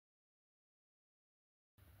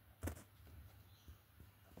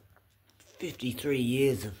53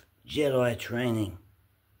 years of Jedi training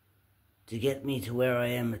to get me to where I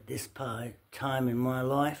am at this time in my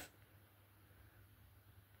life.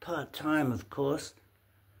 Part-time, of course.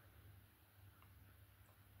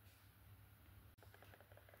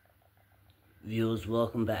 Viewers,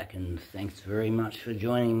 welcome back, and thanks very much for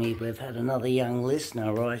joining me. We've had another young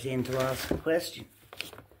listener write in to ask a question.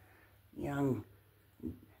 Young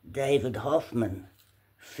David Hoffman,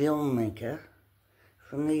 filmmaker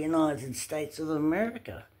from the United States of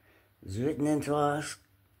America, has written in to ask,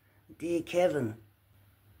 "Dear Kevin,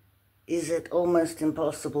 is it almost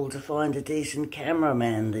impossible to find a decent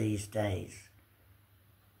cameraman these days?"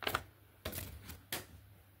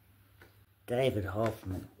 David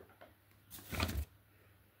Hoffman,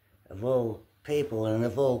 of all people and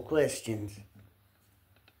of all questions,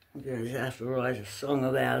 I'm going to have to write a song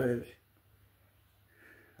about it.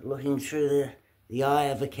 Looking through the eye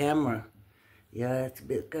of a camera. Yeah, it's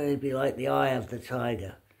going to be like the eye of the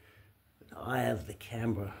tiger. The eye of the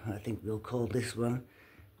camera, I think we'll call this one.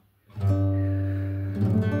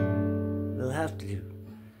 We'll have to.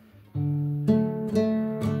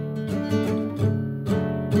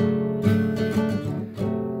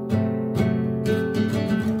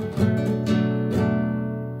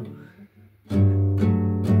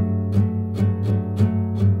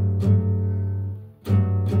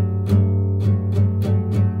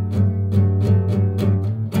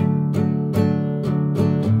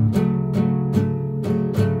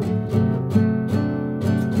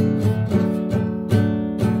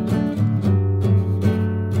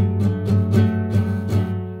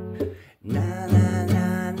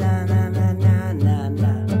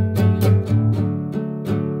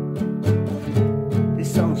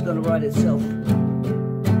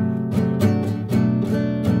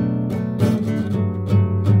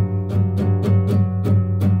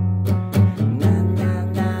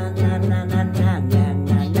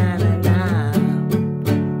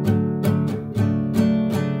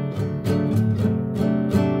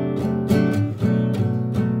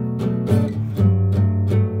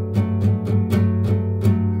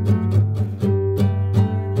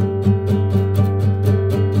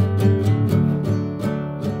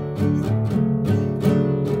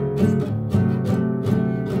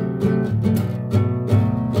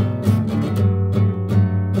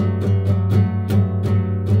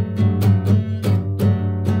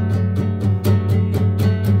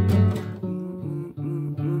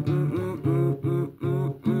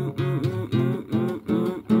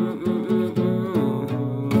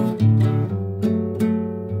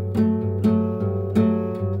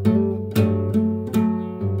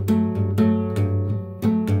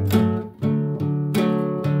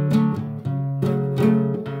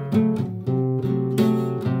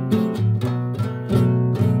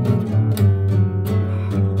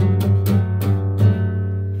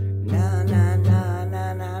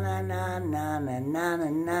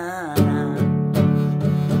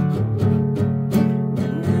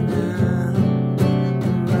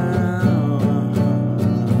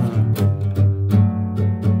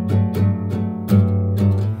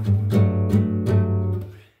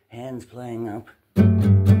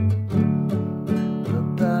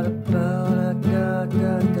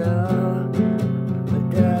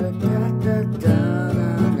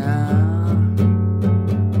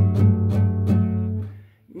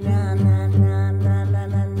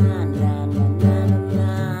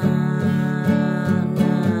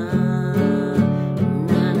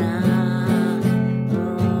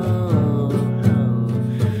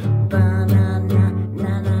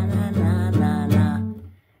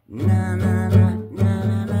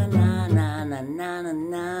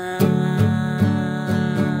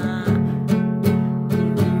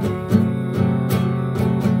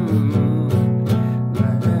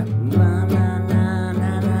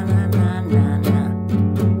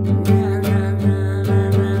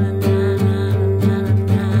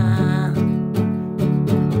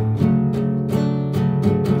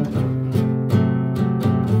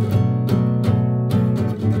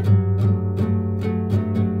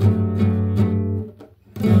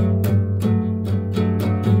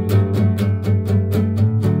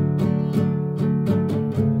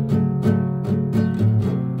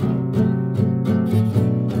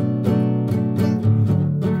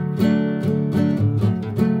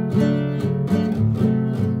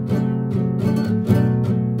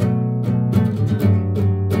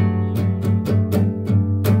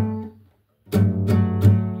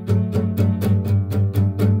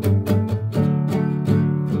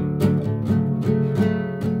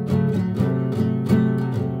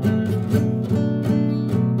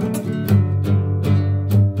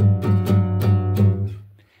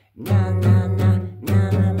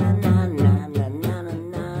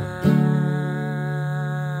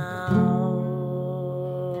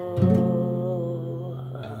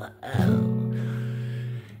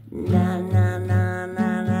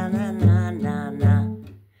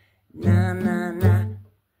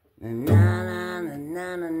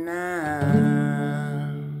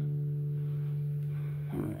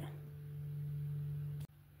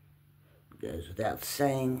 goes without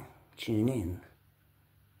saying, tune in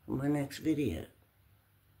for my next video.